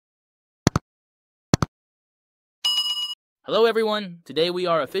Hello everyone, today we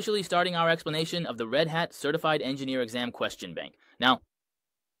are officially starting our explanation of the Red Hat Certified Engineer Exam Question Bank. Now,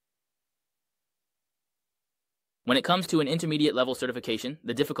 when it comes to an intermediate level certification,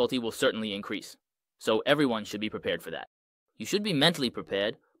 the difficulty will certainly increase. So everyone should be prepared for that. You should be mentally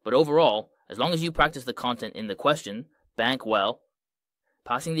prepared, but overall, as long as you practice the content in the question bank well,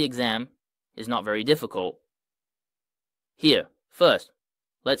 passing the exam is not very difficult. Here, first,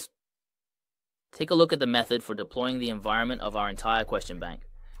 let's take a look at the method for deploying the environment of our entire question bank.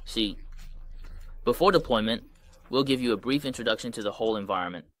 See, before deployment, we'll give you a brief introduction to the whole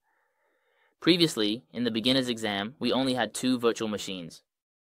environment. Previously, in the beginner's exam, we only had 2 virtual machines.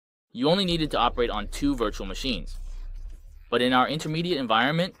 You only needed to operate on 2 virtual machines. But in our intermediate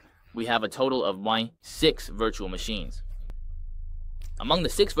environment, we have a total of 6 virtual machines. Among the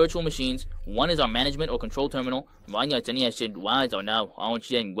 6 virtual machines, 1 is our management or control terminal,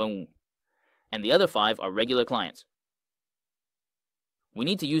 and the other 5 are regular clients. We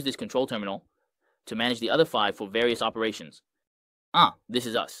need to use this control terminal to manage the other 5 for various operations. This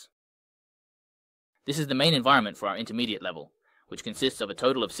is us. This is the main environment for our intermediate level, which consists of a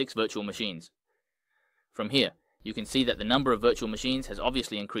total of 6 virtual machines. From here, you can see that the number of virtual machines has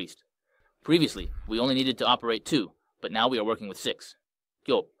obviously increased. Previously, we only needed to operate 2, but now we are working with 6.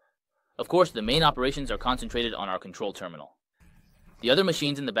 Of course, the main operations are concentrated on our control terminal. The other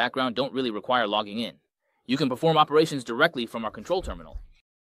machines in the background don't really require logging in. You can perform operations directly from our control terminal.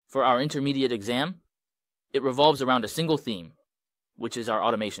 For our intermediate exam, it revolves around a single theme, which is our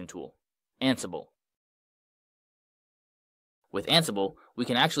automation tool, Ansible. With Ansible, we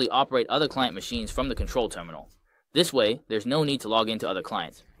can actually operate other client machines from the control terminal. This way, there's no need to log into other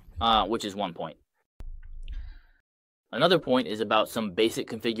clients, which is one point. Another point is about some basic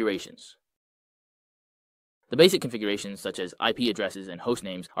configurations. The basic configurations, such as IP addresses and host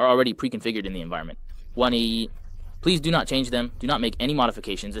names, are already pre-configured in the environment. Please do not change them, do not make any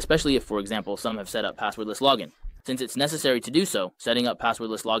modifications, especially if, for example, some have set up passwordless login. Since it's necessary to do so, setting up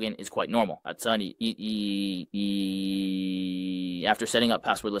passwordless login is quite normal. After setting up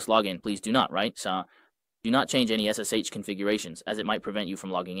passwordless login, please do not, right? So, do not change any SSH configurations, as it might prevent you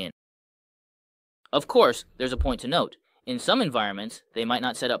from logging in. Of course, there's a point to note. In some environments, they might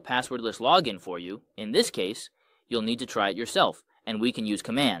not set up passwordless login for you. In this case, you'll need to try it yourself, and we can use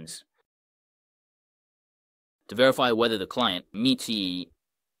commands to verify whether the client meets She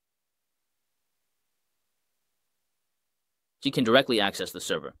can directly access the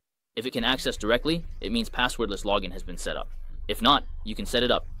server. If it can access directly, it means passwordless login has been set up. If not, you can set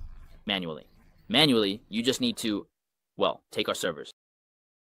it up manually. Manually, you just need to, take our servers.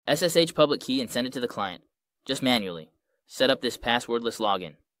 SSH public key and send it to the client. Just manually. Set up this passwordless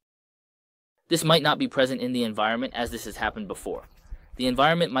login. This might not be present in the environment as this has happened before. The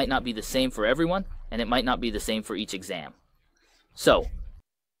environment might not be the same for everyone, and it might not be the same for each exam. So,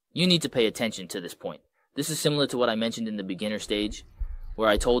 you need to pay attention to this point. This is similar to what I mentioned in the beginner stage, where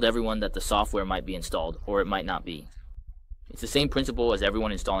I told everyone that the software might be installed, or it might not be. It's the same principle as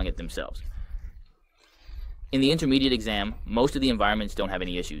everyone installing it themselves. In the intermediate exam, most of the environments don't have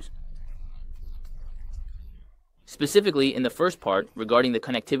any issues. Specifically, in the first part, regarding the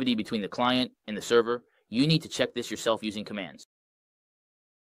connectivity between the client and the server, you need to check this yourself using commands.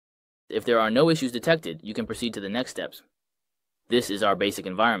 If there are no issues detected, you can proceed to the next steps. This is our basic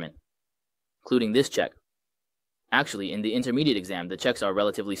environment, including this check. Actually, in the intermediate exam, the checks are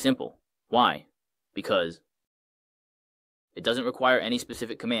relatively simple. Why? Because it doesn't require any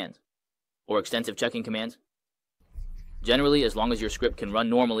specific commands or extensive checking commands. Generally, as long as your script can run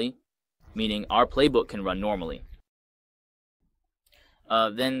normally, meaning our playbook can run normally,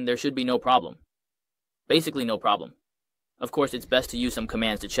 then there should be no problem. Basically no problem. Of course, it's best to use some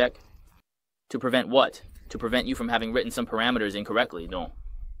commands to check. To prevent what? To prevent you from having written some parameters incorrectly, no.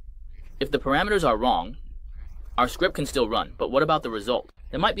 If the parameters are wrong, our script can still run, but what about the result?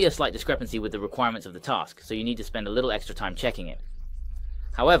 There might be a slight discrepancy with the requirements of the task, so you need to spend a little extra time checking it.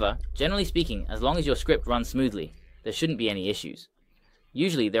 However, generally speaking, as long as your script runs smoothly, there shouldn't be any issues.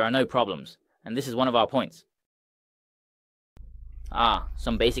 Usually there are no problems, and this is one of our points.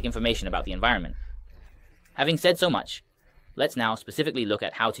 Some basic information about the environment. Having said so much, let's now specifically look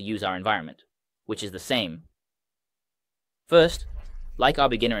at how to use our environment, which is the same. First, like our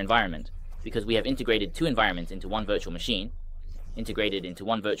beginner environment, because we have integrated 2 environments into one virtual machine, so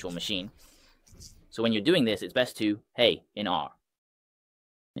when you're doing this, it's best to, in R,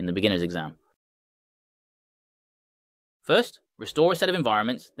 in the beginner's exam. First, restore a set of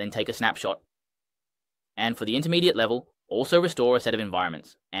environments, then take a snapshot. And for the intermediate level, also restore a set of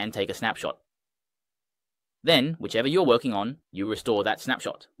environments, and take a snapshot. Then, whichever you're working on, you restore that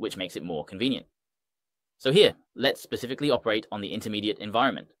snapshot, which makes it more convenient. So here, let's specifically operate on the intermediate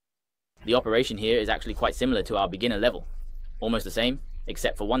environment. The operation here is actually quite similar to our beginner level. Almost the same,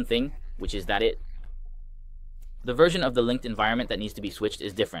 except for one thing, which is that the version of the linked environment that needs to be switched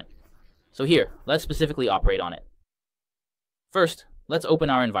is different. So here, let's specifically operate on it. First, let's open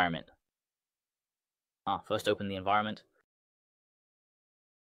our environment. First open the environment.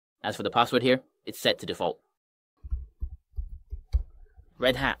 As for the password here, it's set to default.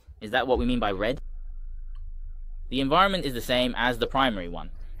 RedHat, is that what we mean by red? The environment is the same as the primary one,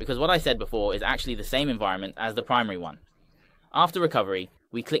 because what I said before is actually the same environment as the primary one. After recovery,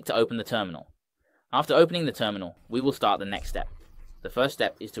 we click to open the terminal. After opening the terminal, we will start the next step. The first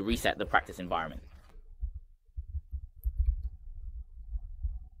step is to reset the practice environment.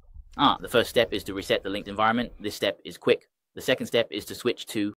 The first step is to reset the linked environment. This step is quick. The second step is to switch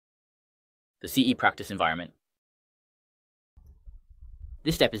to the CE practice environment.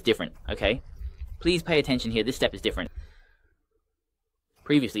 This step is different, okay? Please pay attention here, this step is different.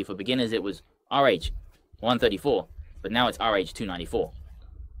 Previously, for beginners, it was RH134, but now it's RH294.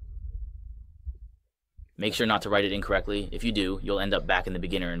 Make sure not to write it incorrectly. If you do, you'll end up back in the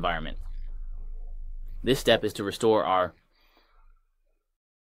beginner environment. This step is to restore our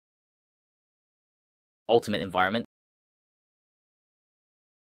ultimate environment.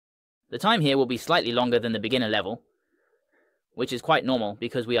 The time here will be slightly longer than the beginner level, which is quite normal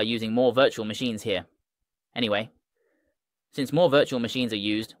because we are using more virtual machines here. Anyway, since more virtual machines are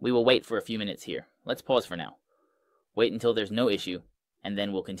used, we will wait for a few minutes here. Let's pause for now. Wait until there's no issue, and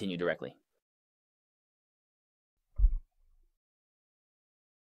then we'll continue directly.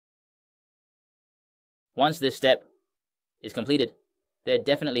 Once this step is completed, there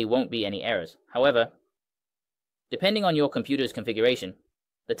definitely won't be any errors. However, depending on your computer's configuration,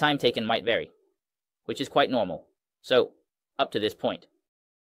 the time taken might vary, which is quite normal. So, up to this point.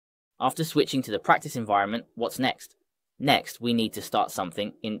 After switching to the practice environment, what's next? Next, we need to start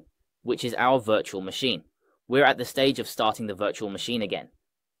something which is our virtual machine. We're at the stage of starting the virtual machine again.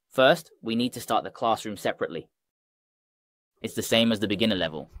 First, we need to start the classroom separately. It's the same as the beginner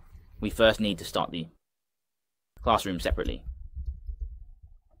level. We first need to start the classroom separately.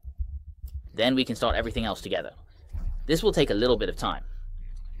 Then we can start everything else together. This will take a little bit of time.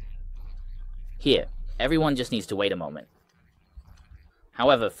 Here, everyone just needs to wait a moment.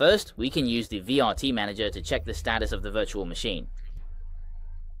 However, first, we can use the VRT manager to check the status of the virtual machine.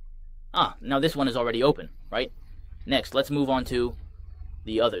 Now this one is already open, right? Next, let's move on to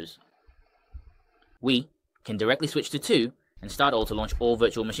the others. We can directly switch to 2 and start all to launch all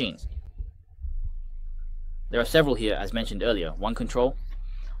virtual machines. There are several here, as mentioned earlier, 1 control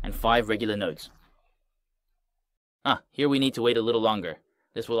and 5 regular nodes. Here we need to wait a little longer.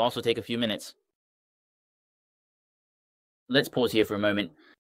 This will also take a few minutes. Let's pause here for a moment.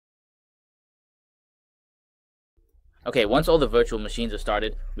 Okay, once all the virtual machines are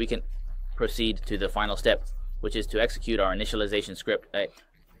started, we can proceed to the final step, which is to execute our initialization script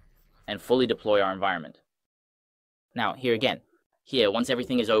and fully deploy our environment. Now, here again, once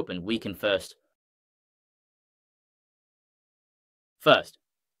everything is open, we can first,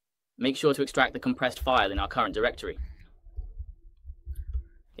 make sure to extract the compressed file in our current directory.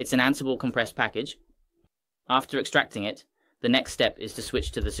 It's an Ansible compressed package. After extracting it, the next step is to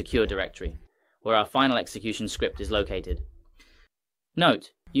switch to the secure directory, where our final execution script is located. Note,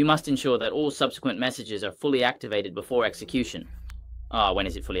 you must ensure that all subsequent messages are fully activated before execution. When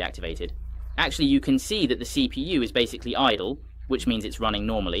is it fully activated? Actually, you can see that the CPU is basically idle, which means it's running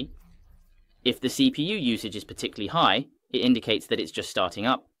normally. If the CPU usage is particularly high, it indicates that it's just starting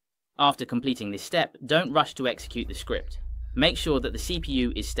up. After completing this step, don't rush to execute the script. Make sure that the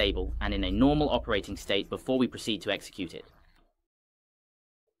CPU is stable and in a normal operating state before we proceed to execute it.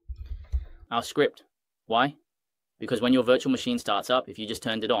 Our script. Why? Because when your virtual machine starts up, if you just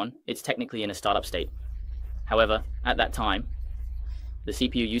turned it on, it's technically in a startup state. However, at that time, the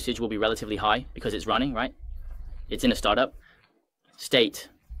CPU usage will be relatively high because it's running, right? It's in a startup state.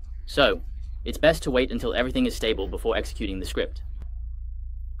 So, it's best to wait until everything is stable before executing the script.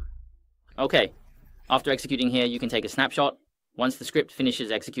 Okay, after executing here, you can take a snapshot. Once the script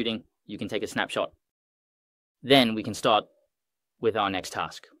finishes executing, you can take a snapshot. Then we can start with our next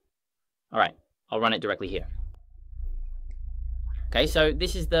task. Alright, I'll run it directly here. Okay, so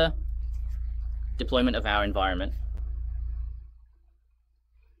this is the deployment of our environment.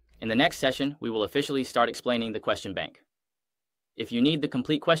 In the next session, we will officially start explaining the question bank. If you need the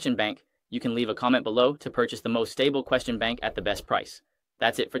complete question bank, you can leave a comment below to purchase the most stable question bank at the best price.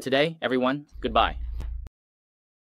 That's it for today, everyone. Goodbye.